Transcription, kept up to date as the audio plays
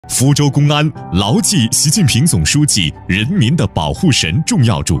福州公安牢记习近平总书记人民的保护神重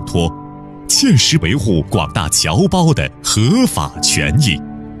要嘱托，切实维护广大侨胞的合法权益，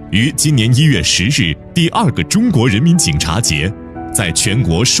于今年1月10日第2个中国人民警察节，在全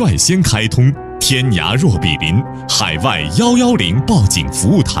国率先开通天涯若比邻海外110报警服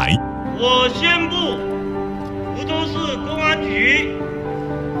务台。我宣布，福州市公安局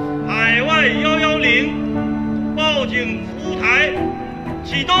海外110报警服务台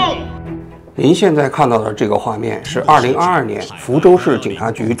启动。您现在看到的这个画面是2022年福州市警察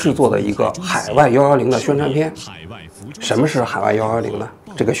局制作的一个海外110的宣传片。什么是海外110呢？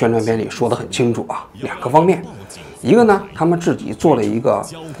这个宣传片里说得很清楚啊，2个方面。一个呢，他们自己做了一个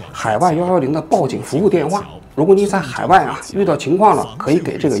海外110的报警服务电话，如果你在海外遇到情况了，可以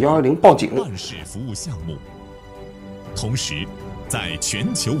给这个110报警。服务项目，同时在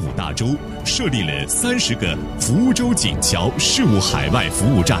全球5大洲设立了30个福州警侨事务海外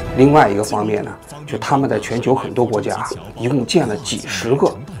服务站。另外一个方面呢，就他们在全球很多国家一共建了几十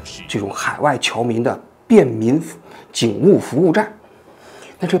个这种海外侨民的便民警务服务站。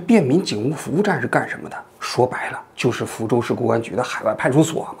那这便民警务服务站是干什么的？说白了就是福州市公安局的海外派出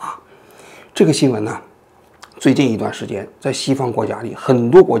所嘛。这个新闻呢，最近一段时间在西方国家里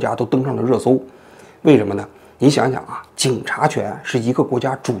很多国家都登上了热搜。为什么呢？你想想啊，警察权是一个国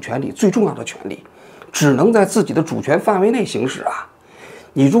家主权里最重要的权利，只能在自己的主权范围内行使啊。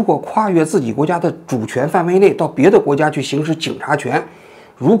你如果跨越自己国家的主权范围内到别的国家去行使警察权，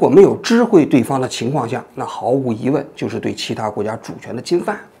如果没有知会对方的情况下，那毫无疑问就是对其他国家主权的侵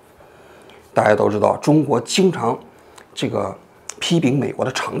犯。大家都知道，中国经常批评美国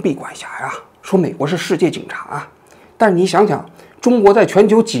的长臂管辖呀，说美国是世界警察啊。但是你想想，中国在全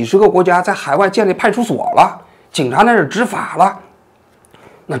球几十个国家在海外建立派出所了，警察在这执法了，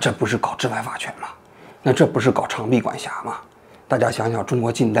那这不是搞治外法权吗？那这不是搞长臂管辖吗？大家想想，中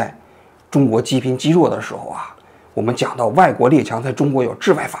国近代中国积贫积弱的时候啊，我们讲到外国列强在中国有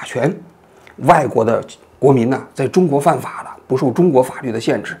治外法权，外国的国民呢在中国犯法了，不受中国法律的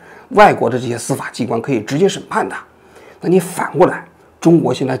限制，外国的这些司法机关可以直接审判他。那你反过来，中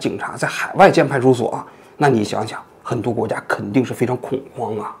国现在警察在海外建派出所，那你想想，很多国家肯定是非常恐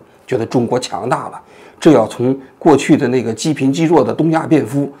慌啊，觉得中国强大了，这要从过去的那个积贫积弱的东亚便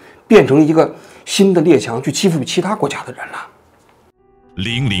夫，变成一个新的列强去欺负其他国家的人了。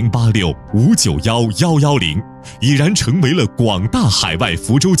0086591110已然成为了广大海外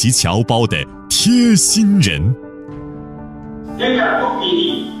福州籍侨胞的贴心人。人家不比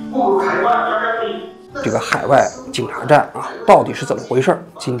你，不如海外110。这个海外警察站啊，到底是怎么回事？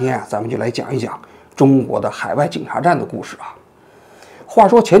今天咱们就来讲一讲中国的海外警察站的故事啊。话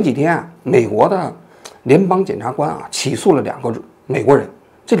说前几天美国的联邦检察官起诉了2个美国人，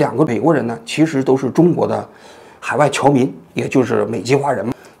这2个美国人呢，其实都是中国的海外侨民，也就是美籍华人。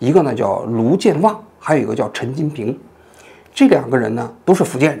一个呢叫卢健旺，还有一个叫陈金平。这2个人呢都是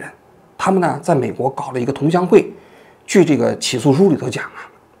福建人，他们呢在美国搞了一个同乡会。据这个起诉书里头讲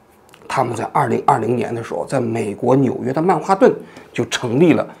他们在2020年的时候，在美国纽约的曼哈顿就成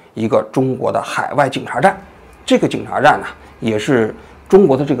立了一个中国的海外警察站。这个警察站呢，也是中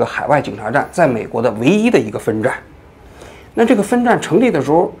国的这个海外警察站在美国的唯一的一个分站。那这个分站成立的时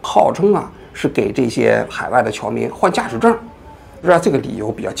候，号称是给这些海外的侨民换驾驶证。这个理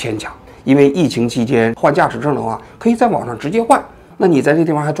由比较牵强，因为疫情期间换驾驶证的话，可以在网上直接换。那你在这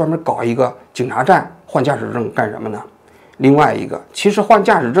地方还专门搞一个警察站换驾驶证干什么呢？另外一个，其实换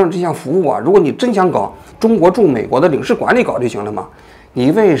驾驶证这项服务如果你真想搞，中国驻美国的领事馆里搞就行了嘛。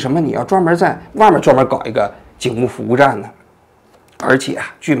你为什么你要专门在外面专门搞一个警务服务站呢？而且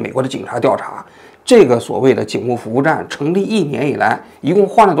据美国的警察调查，这个所谓的警务服务站成立1年以来，一共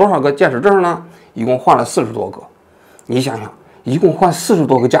换了多少个驾驶证呢？一共换了40多个。你想想，一共换40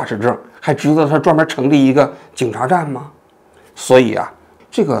多个驾驶证，还值得他专门成立一个警察站吗？所以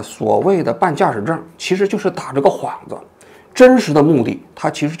这个所谓的办驾驶证其实就是打着个幌子，真实的目的它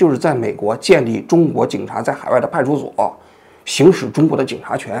其实就是在美国建立中国警察在海外的派出所，行使中国的警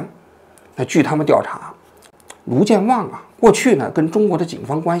察权。那据他们调查，卢健旺过去呢跟中国的警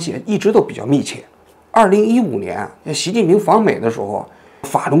方关系一直都比较密切。2015年习近平访美的时候，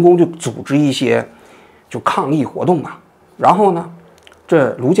法轮功就组织一些抗议活动然后呢，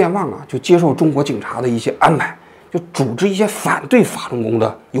这卢健旺就接受中国警察的一些安排，就组织一些反对法轮功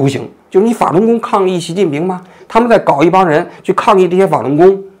的游行。就是你法轮功抗议习近平吗？他们在搞一帮人去抗议这些法轮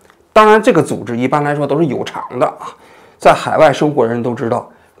功。当然，这个组织一般来说都是有偿的在海外生活的人都知道，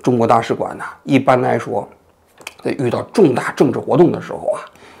中国大使馆一般来说在遇到重大政治活动的时候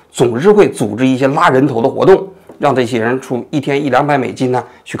总是会组织一些拉人头的活动，让这些人出1天100-200美金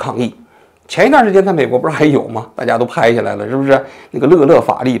去抗议。前一段时间在美国不是还有吗？大家都拍下来了，是不是？那个乐乐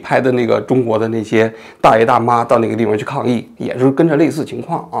法力拍的那个中国的那些大爷大妈到那个地方去抗议，也是跟着类似情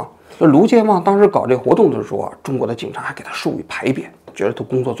况啊。卢健旺当时搞这个活动的时候啊，中国的警察还给他授予牌匾，觉得他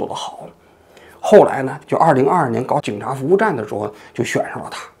工作做得好。后来呢，就2022年搞警察服务站的时候，就选上了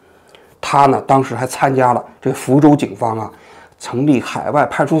他。他呢，当时还参加了这福州警方啊成立海外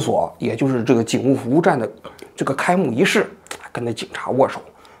派出所，也就是这个警务服务站的这个开幕仪式，跟那警察握手。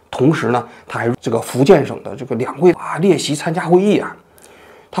同时呢，他还这个福建省的这个两会列席参加会议啊。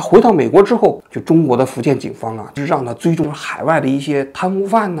他回到美国之后，就中国的福建警方啊，就让他追踪海外的一些贪污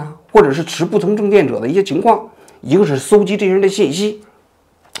犯呐，或者是持不同证件者的一些情况。一个是搜集这些人的信息，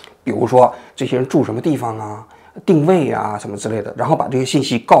比如说这些人住什么地方啊、定位啊什么之类的，然后把这些信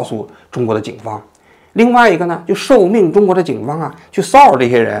息告诉中国的警方。另外一个呢，就受命中国的警方啊，去骚扰这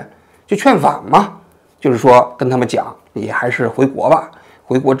些人，就劝返嘛，就是说跟他们讲，你还是回国吧。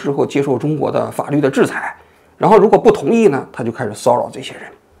回国之后接受中国的法律的制裁，然后如果不同意呢，他就开始骚扰这些人。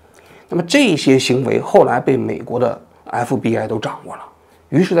那么这些行为后来被美国的 FBI 都掌握了，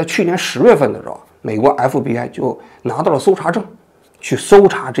于是，在去年10月份的时候，美国 FBI 就拿到了搜查证，去搜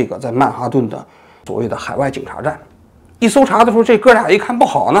查这个在曼哈顿的所谓的海外警察站。一搜查的时候，这哥俩一看不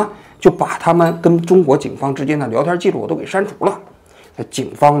好呢，就把他们跟中国警方之间的聊天记录都给删除了。那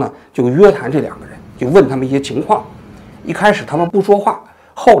警方呢就约谈这两个人，就问他们一些情况。一开始他们不说话。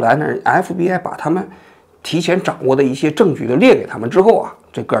后来呢 ，FBI 把他们提前掌握的一些证据都列给他们之后啊，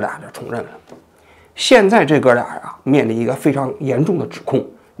这哥俩就承认了。现在这哥俩啊，面临一个非常严重的指控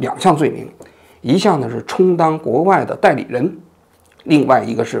，2项罪名，一项呢是充当国外的代理人，另外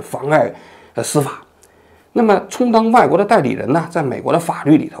一个是妨碍司法。那么充当外国的代理人呢，在美国的法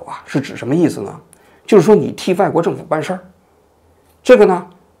律里头啊，是指什么意思呢？就是说你替外国政府办事儿，这个呢，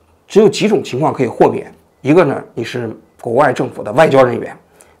只有几种情况可以豁免，一个呢，你是国外政府的外交人员。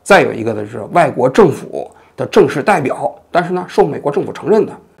再有一个呢是外国政府的正式代表，但是呢受美国政府承认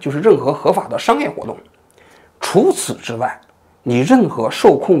的，就是任何合法的商业活动。除此之外，你任何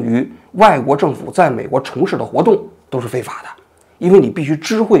受控于外国政府在美国从事的活动都是非法的，因为你必须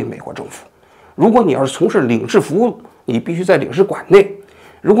知会美国政府。如果你要是从事领事服务，你必须在领事馆内；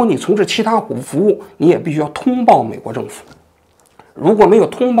如果你从事其他服务，你也必须要通报美国政府。如果没有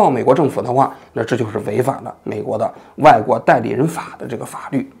通报美国政府的话，那这就是违反了美国的外国代理人法的这个法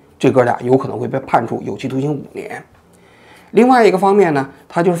律，这哥俩有可能会被判处有期徒刑5年。另外一个方面呢，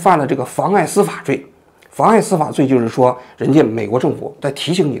他就是犯了这个妨碍司法罪。妨碍司法罪就是说，人家美国政府在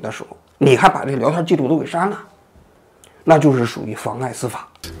提醒你的时候，你还把这个聊天记录都给删了，那就是属于妨碍司法。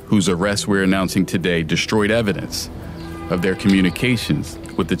 Whose arrest we're announcing today destroyed evidence of their communications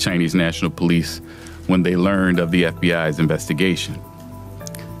with the Chinese National Police when they learned of the FBI's investigation.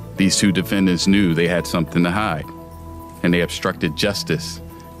 These two defendants knew they had something to hide, and they obstructed justice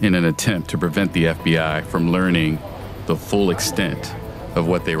in an attempt to prevent the FBI from learning the full extent of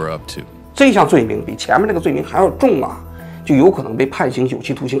what they were up to. 这项罪名比前面那个罪名还要重啊，就有可能被判刑有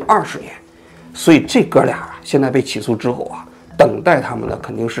期徒刑20年。所以这哥俩现在被起诉之后啊，等待他们的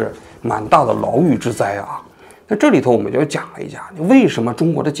肯定是蛮大的牢狱之灾啊。那这里头我们就讲了一下，为什么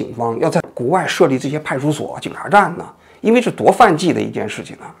中国的警方要在国外设立这些派出所、警察站呢？因为这多犯忌的一件事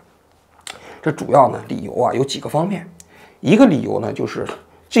情啊。这主要呢理由啊有几个方面，一个理由呢就是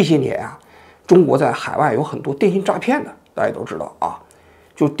这些年啊，中国在海外有很多电信诈骗的，大家都知道啊。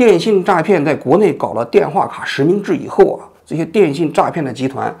就电信诈骗在国内搞了电话卡实名制以后啊，这些电信诈骗的集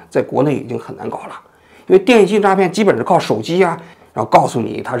团在国内已经很难搞了，因为电信诈骗基本是靠手机啊，然后告诉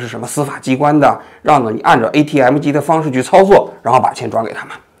你它是什么司法机关的，让你按照 ATM 机的方式去操作，然后把钱转给他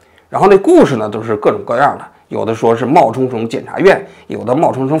们。然后那故事呢都是各种各样的，有的说是冒充成检察院，有的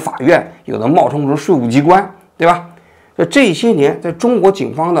冒充成法院，有的冒充成税务机关，对吧？这些年在中国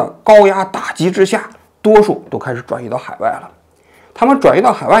警方的高压打击之下，多数都开始转移到海外了。他们转移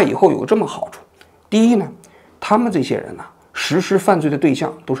到海外以后有这么好处，第一呢，他们这些人呢实施犯罪的对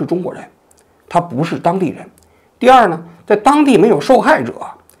象都是中国人，他不是当地人。第二呢，在当地没有受害者，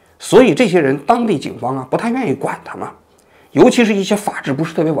所以这些人当地警方啊不太愿意管他们，尤其是一些法制不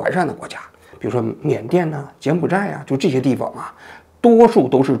是特别完善的国家，比如说缅甸呐、柬埔寨啊，就这些地方啊，多数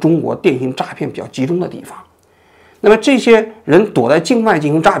都是中国电信诈骗比较集中的地方。那么这些人躲在境外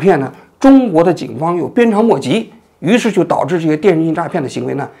进行诈骗呢，中国的警方又鞭长莫及，于是就导致这些电信诈骗的行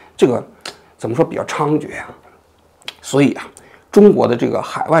为呢，这个怎么说比较猖獗啊？所以啊，中国的这个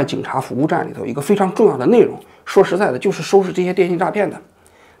海外警察服务站里头一个非常重要的内容，说实在的，就是收拾这些电信诈骗的。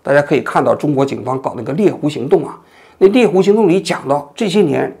大家可以看到，中国警方搞那个猎狐行动啊，那猎狐行动里讲到，这些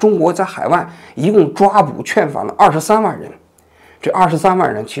年中国在海外一共抓捕劝返了23万人，这23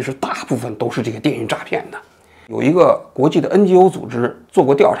万人其实大部分都是这个电信诈骗的。有一个国际的 NGO 组织做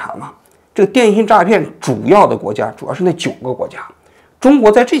过调查嘛，这个电信诈骗主要的国家主要是那9个国家，中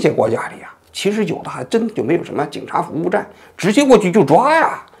国在这些国家里啊，其实有的还真就没有什么警察服务站，直接过去就抓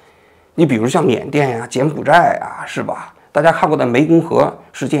呀。你比如像缅甸呀、柬埔寨呀，是吧？大家看过的湄公河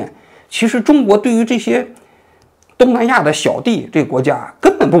事件，其实中国对于这些东南亚的小弟这个国家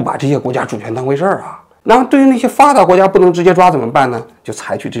根本不把这些国家主权当回事儿啊。那么对于那些发达国家不能直接抓怎么办呢？就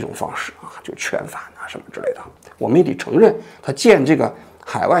采取这种方式啊，就劝返啊什么之类的。我们也得承认，他建这个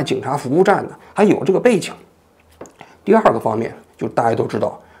海外警察服务站呢，还有这个背景。第二个方面，就大家都知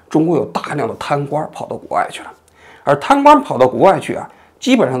道，中国有大量的贪官跑到国外去了，而贪官跑到国外去啊，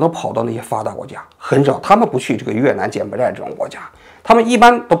基本上都跑到那些发达国家，很少他们不去这个越南、柬埔寨这种国家，他们一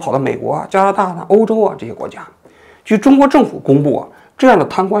般都跑到美国啊、加拿大啊、欧洲啊这些国家。据中国政府公布啊，这样的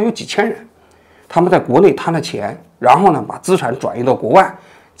贪官有几千人。他们在国内贪了钱，然后呢把资产转移到国外，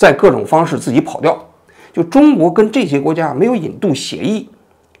再各种方式自己跑掉。就中国跟这些国家没有引渡协议，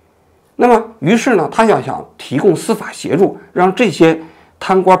那么于是呢，他想提供司法协助，让这些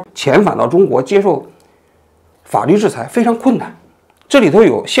贪官遣返到中国接受法律制裁，非常困难。这里头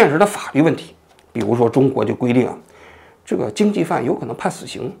有现实的法律问题，比如说中国就规定啊，这个经济犯有可能判死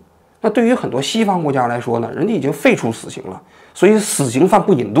刑。那对于很多西方国家来说呢，人家已经废除死刑了，所以死刑犯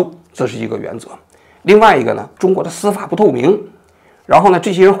不引渡，这是一个原则。另外一个呢，中国的司法不透明，然后呢，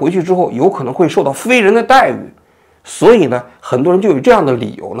这些人回去之后有可能会受到非人的待遇，所以呢，很多人就有这样的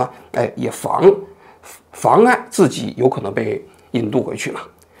理由呢，也妨碍自己有可能被引渡回去嘛。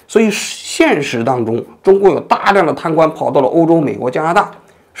所以现实当中，中国有大量的贪官跑到了欧洲、美国、加拿大，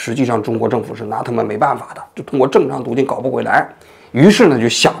实际上中国政府是拿他们没办法的，就通过正常途径搞不回来。于是呢，就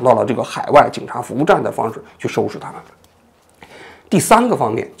想到了这个海外警察服务站的方式去收拾他们。第三个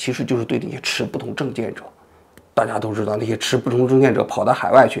方面，其实就是对那些持不同证件者，大家都知道，那些持不同证件者跑到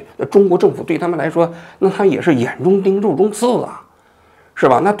海外去，那中国政府对他们来说，那他也是眼中钉、肉中刺啊，是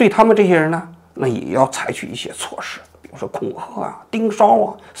吧？那对他们这些人呢，那也要采取一些措施，比如说恐吓啊、盯梢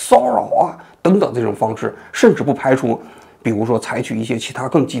啊、骚扰啊等等这种方式，甚至不排除，比如说采取一些其他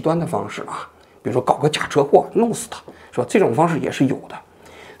更极端的方式啊，比如说搞个假车祸弄死他。说这种方式也是有的，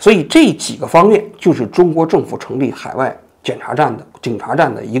所以这几个方面就是中国政府成立海外警察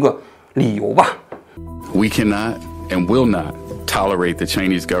站的一个理由吧。We cannot and will not tolerate the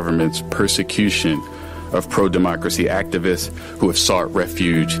Chinese government's persecution of pro-democracy activists who have sought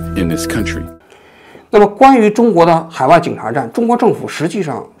refuge in this country. 那么关于中国的海外警察站，中国政府实际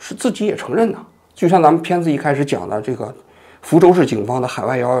上是自己也承认的，就像咱们片子一开始讲的这个福州市警方的海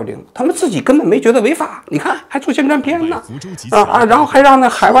外110，他们自己根本没觉得违法，你看还做宣传片呢，然后还让那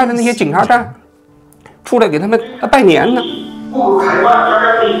海外的那些警察站出来给他们拜年呢。不如海外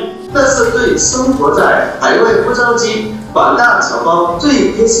110，那是对生活在海外不着急、广大侨胞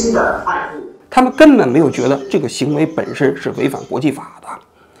最贴心的爱护。他们根本没有觉得这个行为本身是违反国际法的，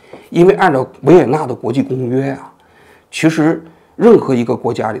因为按照维也纳的国际公约啊，其实任何一个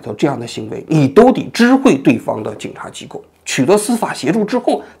国家里头这样的行为，你都得知会对方的警察机构，取得司法协助之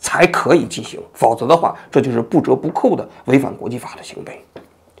后才可以进行，否则的话，这就是不折不扣的违反国际法的行为。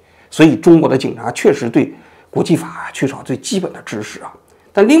所以中国的警察确实对国际法缺少最基本的知识啊。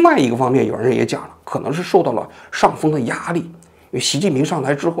但另外一个方面，有人也讲了，可能是受到了上峰的压力，因为习近平上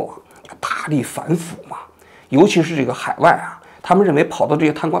台之后啊，大力反腐嘛，尤其是这个海外啊，他们认为跑到这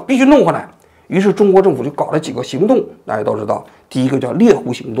些贪官必须弄回来。于是中国政府就搞了几个行动，大家都知道，第一个叫猎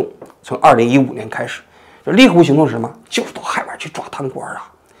狐行动，从2015年开始。这猎狐行动是什么？就是到海外去抓贪官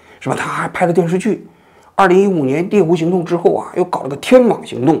啊，是吧？他还拍了电视剧。2015年猎狐行动之后啊，又搞了个天网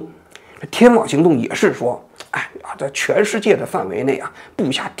行动。这天网行动也是说，在全世界的范围内啊，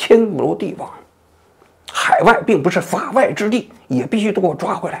布下天罗地网，海外并不是法外之地，也必须都给我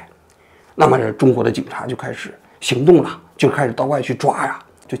抓回来。那么这中国的警察就开始行动了，就开始到外去抓呀。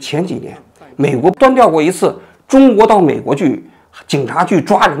就前几年，美国端掉过一次中国到美国去警察去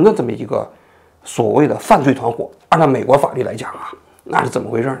抓人的这么一个所谓的犯罪团伙。按照美国法律来讲啊，那是怎么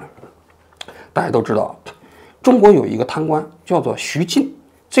回事呢？大家都知道，中国有一个贪官叫做徐进，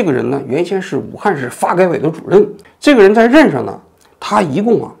这个人呢，原先是武汉市发改委的主任。这个人在任上呢，他一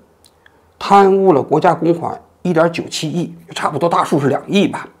共贪污了国家公款1.97亿，差不多大数是2亿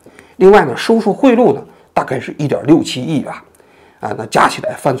吧。另外呢，收受贿赂呢，大概是1.67亿吧。那加起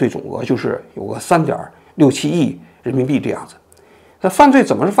来犯罪总额就是有个3.67亿人民币这样子。他犯罪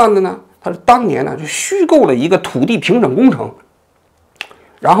怎么是犯的呢？他是当年呢就虚构了一个土地平整工程，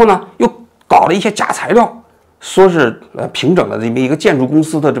然后呢又搞了一些假材料，说是平整了这么一个建筑公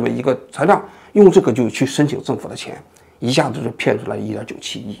司的这么一个材料，用这个就去申请政府的钱，一下子就骗出来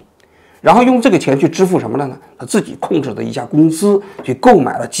1.97亿。然后用这个钱去支付什么了呢？他自己控制的一家公司去购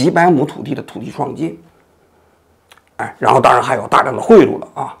买了几百亩土地的土地创建。然后当然还有大量的贿赂了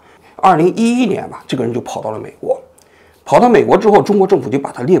啊！ 2011年吧，这个人就跑到了美国。跑到美国之后，中国政府就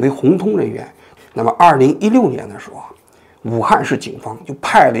把他列为红通人员。那么2016年的时候啊，武汉市警方就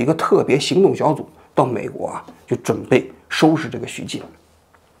派了一个特别行动小组到美国啊，就准备收拾这个徐进。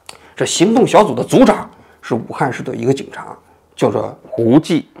这行动小组的组长是武汉市的一个警察，叫做胡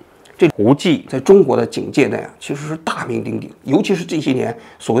继。这胡继在中国的警界内啊，其实是大名鼎鼎。尤其是这些年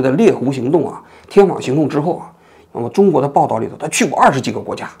所谓的猎狐行动啊、天网行动之后啊，那么中国的报道里头，他去过20几个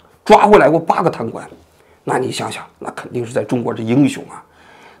国家，抓回来过8个贪官。那你想想，那肯定是在中国是英雄啊。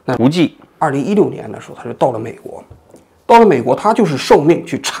那胡继2016年的时候，他就到了美国。到了美国，他就是受命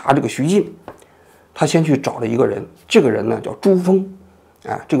去查这个徐进。他先去找了一个人，这个人呢叫朱峰。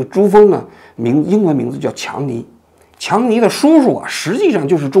这个朱峰呢，英文名字叫强尼。强尼的叔叔啊，实际上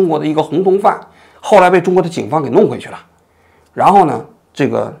就是中国的一个红通犯，后来被中国的警方给弄回去了。然后呢，这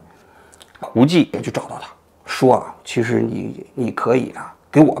个胡继也去找到他，说啊，其实你可以啊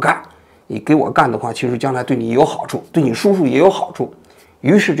给我干，你给我干的话，其实将来对你有好处，对你叔叔也有好处。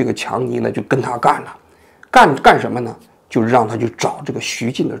于是这个强尼呢就跟他干了，干什么呢？就让他去找这个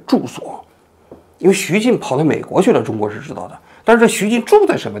徐进的住所，因为徐进跑到美国去了，中国是知道的，但是这徐进住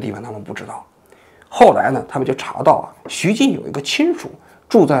在什么地方，他们不知道。后来呢，他们就查到啊，徐进有一个亲属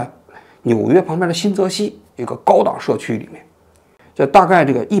住在纽约旁边的新泽西一个高档社区里面，这大概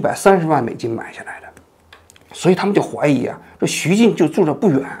这个130万美金买下来的，所以他们就怀疑啊，这徐进就住着不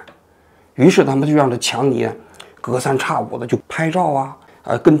远。于是他们就让这强尼啊，隔三差五的就拍照啊，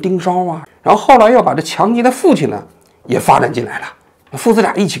跟盯梢啊，然后后来要把这强尼的父亲呢也发展进来了，父子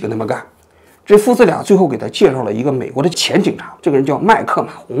俩一起跟他们干。这父子俩最后给他介绍了一个美国的前警察，这个人叫麦克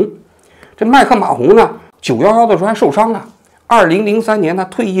马洪。这麦克马洪呢，911的时候还受伤了。2003年他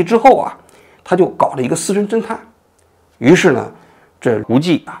退役之后啊，他就搞了一个私人侦探。于是呢，这胡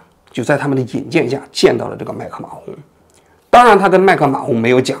继啊就在他们的引荐下见到了这个麦克马洪。当然，他跟麦克马洪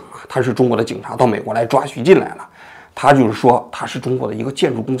没有讲啊，他是中国的警察到美国来抓徐进来了。他就是说他是中国的一个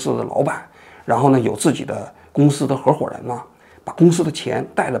建筑公司的老板，然后呢有自己的公司的合伙人嘛，把公司的钱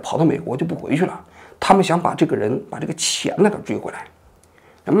带着跑到美国就不回去了。他们想把这个人把这个钱呢给追回来。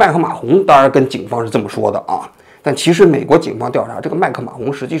麦克马洪当然跟警方是这么说的啊，但其实美国警方调查这个麦克马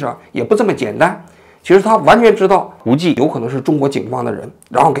洪实际上也不这么简单。其实他完全知道胡继有可能是中国警方的人，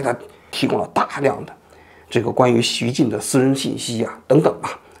然后给他提供了大量的这个关于徐进的私人信息啊等等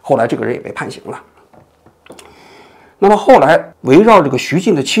吧。后来这个人也被判刑了。那么后来围绕这个徐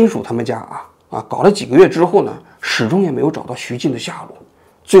进的亲属他们家搞了几个月之后呢，始终也没有找到徐进的下落。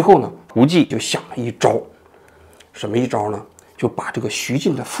最后呢，胡继就想了一招，什么一招呢？就把这个徐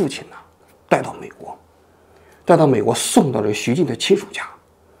进的父亲呢带到美国，送到这个徐进的亲属家。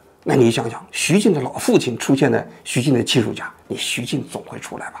那你想想，徐进的老父亲出现在徐进的亲属家，你徐进总会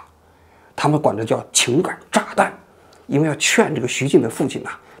出来吧？他们管这叫情感炸弹，因为要劝这个徐进的父亲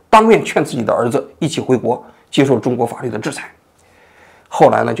当面劝自己的儿子一起回国接受中国法律的制裁。后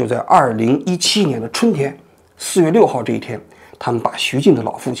来呢，就在2017年的春天，4月6号这一天，他们把徐进的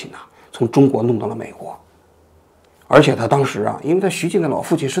老父亲从中国弄到了美国。而且他当时因为他徐进的老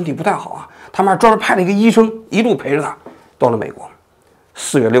父亲身体不太好他们还专门派了一个医生一路陪着他到了美国。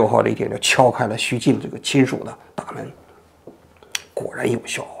4月6号这一天就敲开了徐进这个亲属的大门，果然有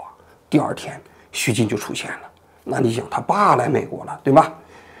效第二天徐进就出现了。那你想他爸来美国了，对吧？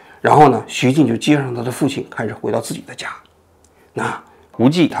然后呢，徐进就接上他的父亲，开始回到自己的家。那胡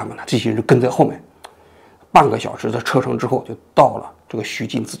继他们这些人就跟在后面，半个小时的车程之后就到了这个徐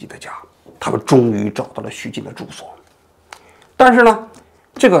进自己的家。他们终于找到了徐进的住所。但是呢，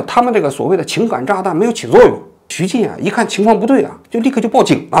他们这个所谓的情感炸弹没有起作用。徐进一看情况不对就立刻就报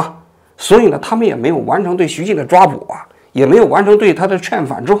警了。所以呢，他们也没有完成对徐进的抓捕也没有完成对他的劝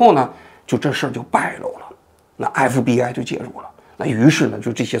返之后呢，就这事儿就败露了。那 FBI 就介入了。那于是呢，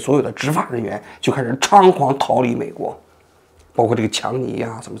就这些所有的执法人员就开始仓皇逃离美国，包括这个强尼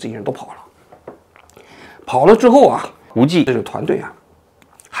什么这些人都跑了。跑了之后胡继这个团队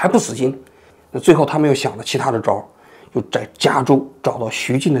还不死心。那最后他们又想了其他的招，就在加州找到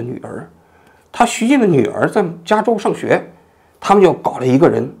徐进的女儿。徐进的女儿在加州上学，他们就搞了一个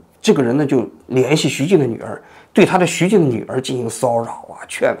人，这个人呢就联系徐进的女儿，对徐进的女儿进行骚扰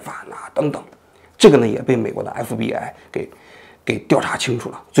劝返等等。这个呢也被美国的 FBI 给调查清楚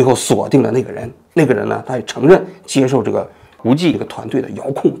了，最后锁定了那个人。那个人呢，他也承认接受这个胡继这个团队的遥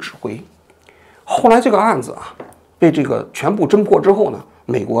控指挥。后来这个案子被这个全部侦破之后呢，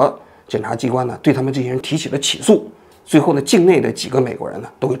美国检察机关呢对他们这些人提起了起诉。最后呢，境内的几个美国人呢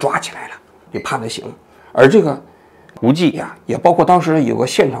都给抓起来了，给判了刑。而这个胡继也包括当时有个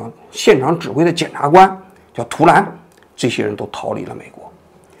现场指挥的检察官叫图兰，这些人都逃离了美国。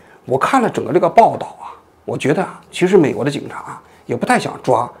我看了整个这个报道我觉得其实美国的警察也不太想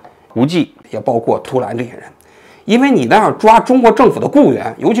抓胡季也包括图兰这些人。因为你那样抓中国政府的雇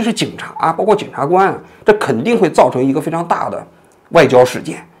员，尤其是警察，包括检察官，这肯定会造成一个非常大的外交事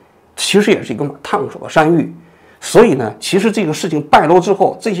件，其实也是一个马烫手的山芋。所以呢，其实这个事情败露之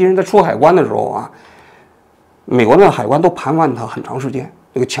后，这些人在出海关的时候啊，美国的海关都盘问他很长时间，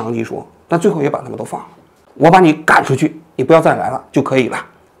这个强敌说，但最后也把他们都放了，我把你赶出去，你不要再来了就可以了。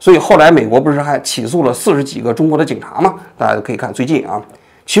所以后来美国不是还起诉了40几个中国的警察吗？大家都可以看最近啊，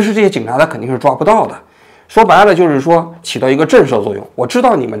其实这些警察他肯定是抓不到的。说白了就是说起到一个震慑作用。我知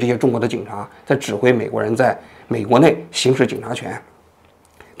道你们这些中国的警察在指挥美国人在美国内行使警察权，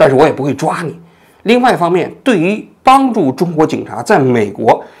但是我也不会抓你。另外一方面，对于帮助中国警察在美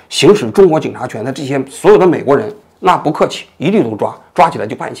国行使中国警察权的这些所有的美国人，那不客气，一律都抓起来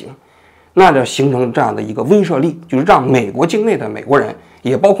就判刑。那就形成这样的一个威慑力，就是让美国境内的美国人，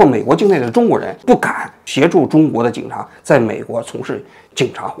也包括美国境内的中国人，不敢协助中国的警察在美国从事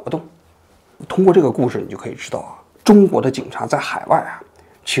警察活动。通过这个故事，你就可以知道啊，中国的警察在海外啊，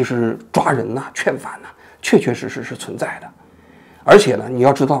其实抓人呐、劝返呐，确确实实是存在的。而且呢，你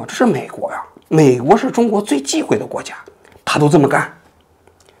要知道，这是美国呀，美国是中国最忌讳的国家，他都这么干。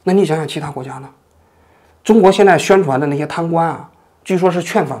那你想想其他国家呢？中国现在宣传的那些贪官啊，据说是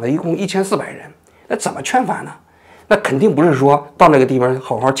劝返了一共1400人。那怎么劝返呢？那肯定不是说到那个地方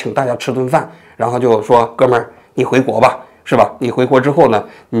好好请大家吃顿饭，然后就说哥们儿你回国吧。是吧？你回国之后呢，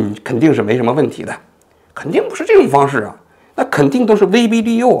肯定是没什么问题的，肯定不是这种方式啊，那肯定都是威逼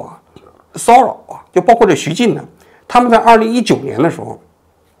利诱啊、骚扰啊，就包括这徐进呢，他们在2019年的时候，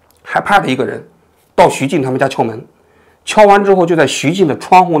还派了一个人到徐进他们家敲门，敲完之后就在徐进的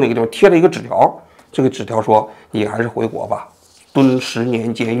窗户那个地方贴了一个纸条，这个纸条说你还是回国吧，蹲10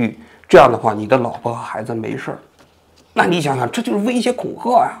年监狱，这样的话你的老婆和孩子没事儿。那你想想，这就是威胁恐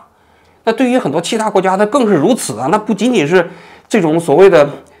吓呀。那对于很多其他国家，它更是如此啊！那不仅仅是这种所谓的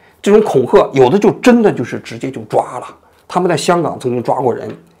这种恐吓，有的就真的就是直接就抓了。他们在香港曾经抓过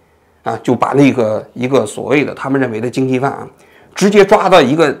人，啊，就把那个一个所谓的他们认为的经济犯啊，直接抓到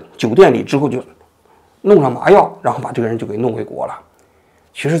一个酒店里之后就弄上麻药，然后把这个人就给弄回国了。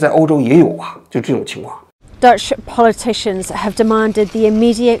其实，在欧洲也有啊，就这种情况。Dutch politicians have demanded the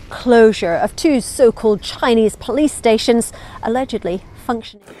immediate closure of 2 so-called Chinese police stations allegedly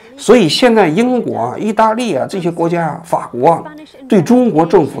functioning. 所以现在英国啊、意大利啊这些国家啊、法国啊，对中国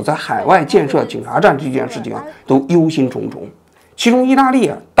政府在海外建设警察站这件事情啊，都忧心忡忡。其中意大利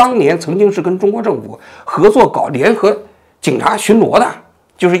啊，当年曾经是跟中国政府合作搞联合警察巡逻的，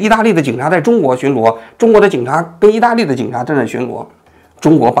就是意大利的警察在中国巡逻，中国的警察跟意大利的警察在那巡逻。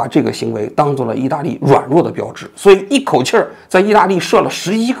中国把这个行为当做了意大利软弱的标志，所以一口气儿在意大利设了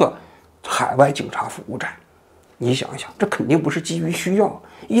11个海外警察服务站。你想一想，这肯定不是基于需要。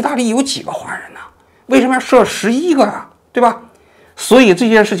意大利有几个华人呢？为什么要设11个啊？对吧？所以这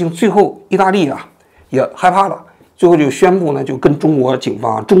件事情最后意大利啊也害怕了，最后就宣布呢，就跟中国警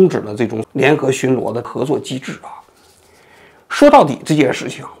方终止了这种联合巡逻的合作机制啊。说到底这件事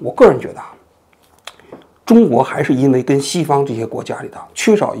情，我个人觉得啊，中国还是因为跟西方这些国家里头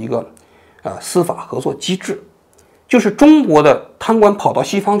缺少一个司法合作机制，就是中国的贪官跑到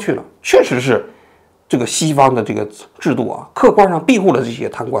西方去了，确实是这个西方的这个制度啊，客观上庇护了这些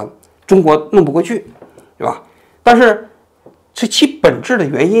贪官，中国弄不过去，对吧？但是这其本质的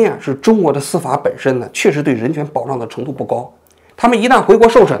原因啊，是中国的司法本身呢，确实对人权保障的程度不高。他们一旦回国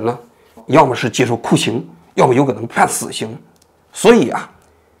受审呢，要么是接受酷刑，要么有可能判死刑。所以啊，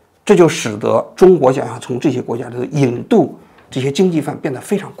这就使得中国想要从这些国家里引渡这些经济犯变得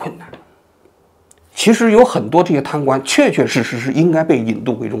非常困难。其实有很多这些贪官确确实实是应该被引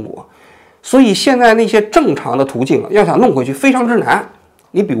渡回中国，所以现在那些正常的途径要想弄回去非常之难。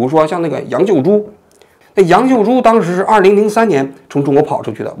你比如说像那个杨秀珠，那杨秀珠当时是2003年从中国跑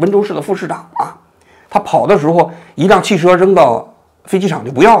出去的，温州市的副市长啊。他跑的时候，一辆汽车扔到飞机场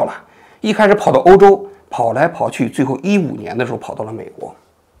就不要了，一开始跑到欧洲，跑来跑去，最后15年的时候跑到了美国。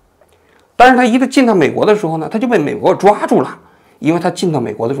但是他一进到美国的时候呢，他就被美国抓住了，因为他进到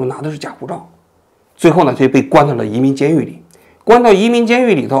美国的时候拿的是假护照，最后呢就被关到了移民监狱里。关到移民监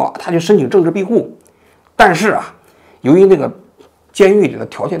狱里头，他就申请政治庇护，但是啊，由于那个监狱里的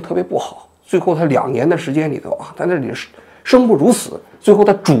条件特别不好，最后他2年的时间里头啊，在那里生不如死。最后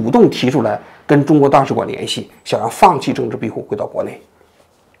他主动提出来跟中国大使馆联系，想要放弃政治庇护，回到国内。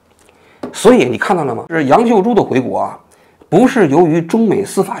所以你看到了吗？这杨秀珠的回国啊，不是由于中美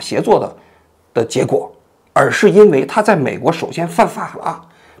司法协作的结果，而是因为他在美国首先犯法了，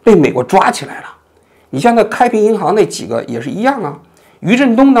被美国抓起来了。你像那开平银行那几个也是一样啊，于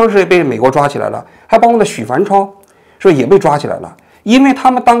振东当时也被美国抓起来了，还包括那许凡超，说也被抓起来了，因为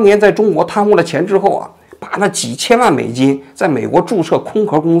他们当年在中国贪污了钱之后啊，把那几千万美金在美国注册空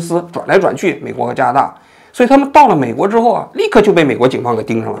壳公司转来转去，美国和加拿大，所以他们到了美国之后啊，立刻就被美国警方给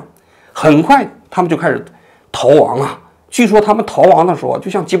盯上了。很快他们就开始逃亡啊！据说他们逃亡的时候就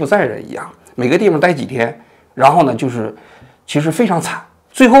像吉普赛人一样，每个地方待几天，然后呢就是其实非常惨，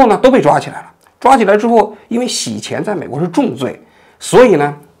最后呢都被抓起来了。抓起来之后，因为洗钱在美国是重罪，所以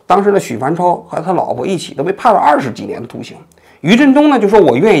呢，当时的许凡超和他老婆一起都被判了20几年的徒刑。于振中呢就说：“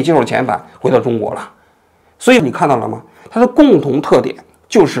我愿意接受遣返，回到中国了。”所以你看到了吗？它的共同特点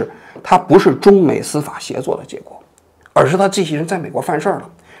就是它不是中美司法协作的结果，而是他这些人在美国犯事儿了。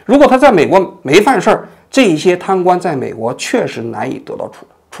如果他在美国没犯事儿，这些贪官在美国确实难以得到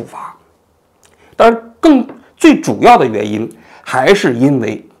处罚。当然，最主要的原因还是因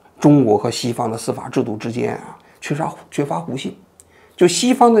为中国和西方的司法制度之间啊缺乏互信。就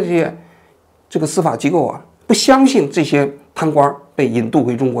西方的这个司法机构啊，不相信这些贪官被引渡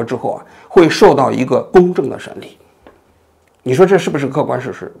回中国之后啊，会受到一个公正的审理。你说这是不是客观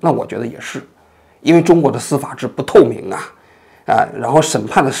事实？那我觉得也是，因为中国的司法制不透明啊，然后审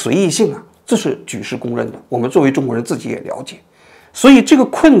判的随意性啊，这是举世公认的。我们作为中国人自己也了解，所以这个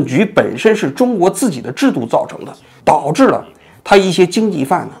困局本身是中国自己的制度造成的，导致了他一些经济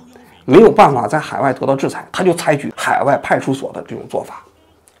犯呢没有办法在海外得到制裁，他就采取海外派出所的这种做法。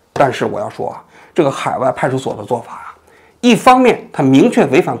但是我要说啊，这个海外派出所的做法啊，一方面它明确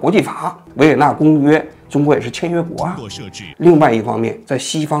违反国际法，维也纳公约中国也是签约国啊；另外一方面，在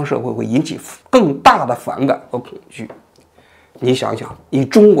西方社会会引起更大的反感和恐惧。你想想，你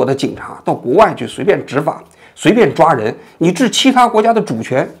中国的警察到国外去随便执法、随便抓人，你置其他国家的主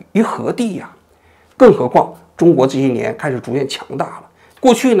权于何地呀？更何况中国这些年开始逐渐强大了。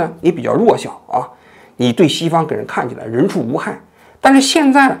过去呢，你比较弱小啊，你对西方给人看起来人畜无害。但是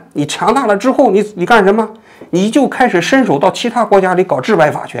现在你强大了之后，你干什么？你就开始伸手到其他国家里搞治外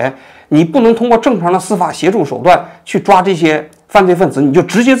法权。你不能通过正常的司法协助手段去抓这些犯罪分子，你就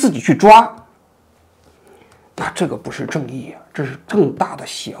直接自己去抓。那这个不是正义啊，这是更大的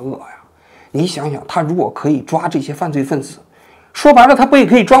邪恶呀！你想想，他如果可以抓这些犯罪分子，说白了，他不也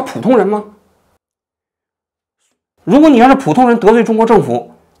可以抓普通人吗？如果你要是普通人得罪中国政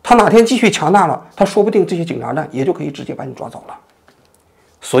府，他哪天继续强大了，他说不定这些警察站也就可以直接把你抓走了。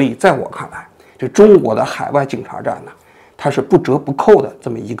所以在我看来，这中国的海外警察站呢，它是不折不扣的这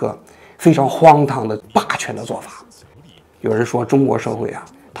么一个非常荒唐的霸权的做法。有人说中国社会啊，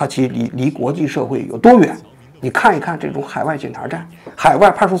它其实离国际社会有多远？你看一看这种海外检察站、海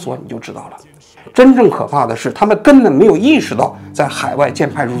外派出所，你就知道了。真正可怕的是，他们根本没有意识到，在海外建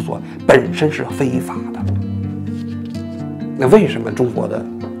派出所本身是非法的。那为什么中国的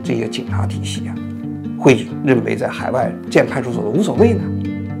这些警察体系啊，会认为在海外建派出所的无所谓呢？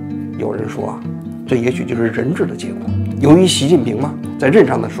有人说啊，这也许就是人治的结果。由于习近平嘛，在任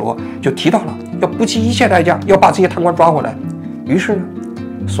上的时候就提到了要不惜一切代价要把这些贪官抓回来，于是呢，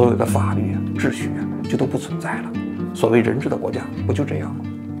所有的法律啊、秩序啊就都不存在了。所谓人治的国家不就这样吗？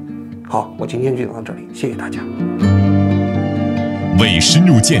好，我今天就讲到这里，谢谢大家。为深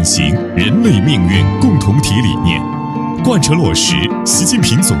入践行人类命运共同体理念，贯彻落实习近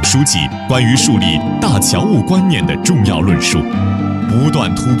平总书记关于树立大侨务观念的重要论述，不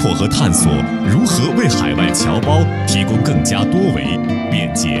断突破和探索如何为海外侨胞提供更加多维、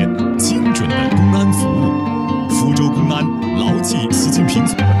便捷、精准的公安服务。福州公安牢记习近平。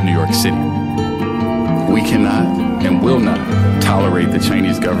New York City. We cannot and will not tolerate the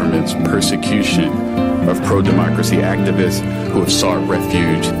Chinese government's persecution of pro-democracy activists who have sought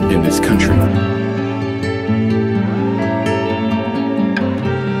refuge in this country.